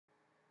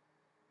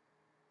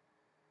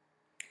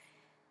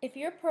If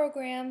your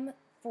program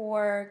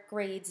for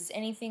grades is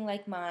anything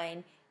like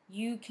mine,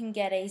 you can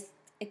get a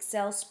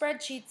Excel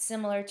spreadsheet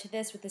similar to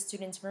this with the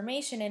student's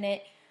information in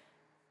it,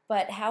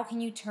 but how can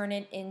you turn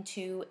it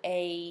into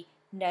a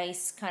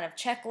nice kind of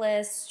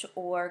checklist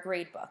or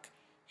gradebook?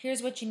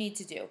 Here's what you need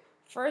to do.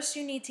 First,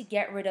 you need to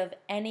get rid of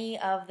any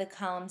of the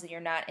columns that you're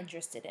not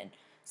interested in.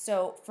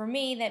 So for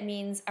me, that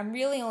means I'm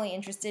really only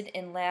interested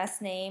in last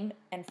name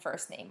and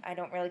first name. I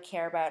don't really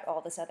care about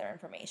all this other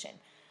information.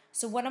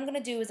 So what I'm going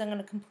to do is I'm going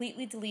to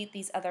completely delete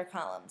these other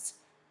columns.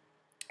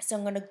 So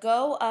I'm going to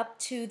go up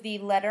to the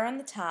letter on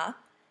the top,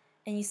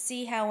 and you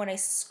see how when I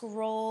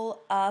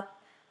scroll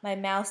up, my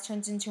mouse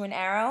turns into an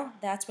arrow?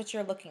 That's what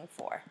you're looking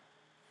for.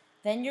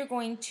 Then you're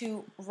going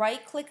to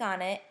right-click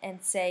on it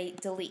and say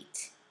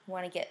delete. You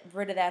want to get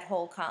rid of that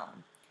whole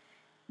column.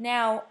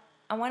 Now,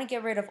 I want to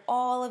get rid of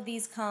all of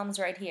these columns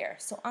right here.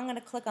 So I'm going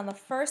to click on the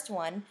first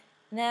one,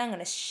 and then I'm going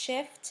to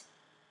shift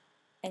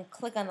and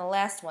click on the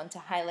last one to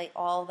highlight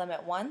all of them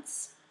at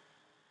once.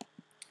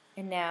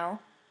 And now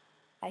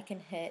I can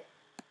hit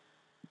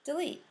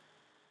delete.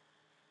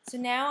 So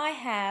now I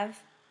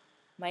have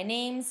my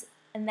names,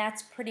 and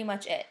that's pretty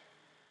much it.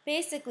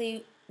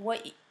 Basically,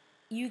 what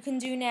you can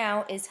do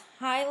now is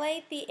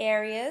highlight the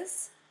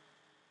areas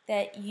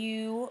that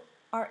you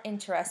are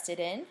interested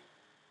in,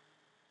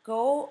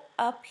 go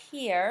up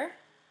here,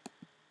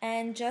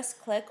 and just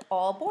click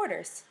all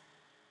borders.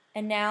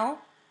 And now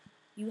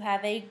you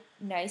have a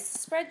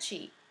nice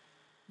spreadsheet.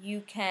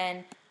 You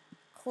can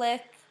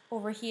click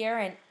over here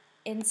and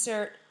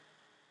insert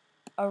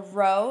a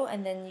row,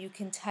 and then you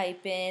can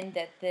type in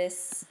that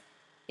this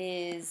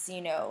is,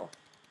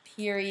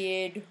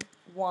 period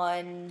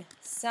 1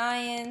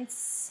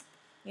 science,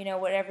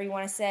 whatever you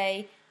want to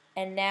say.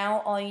 And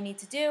now all you need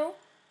to do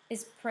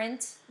is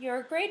print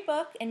your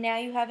gradebook, and now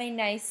you have a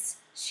nice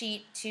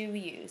sheet to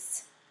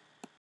use.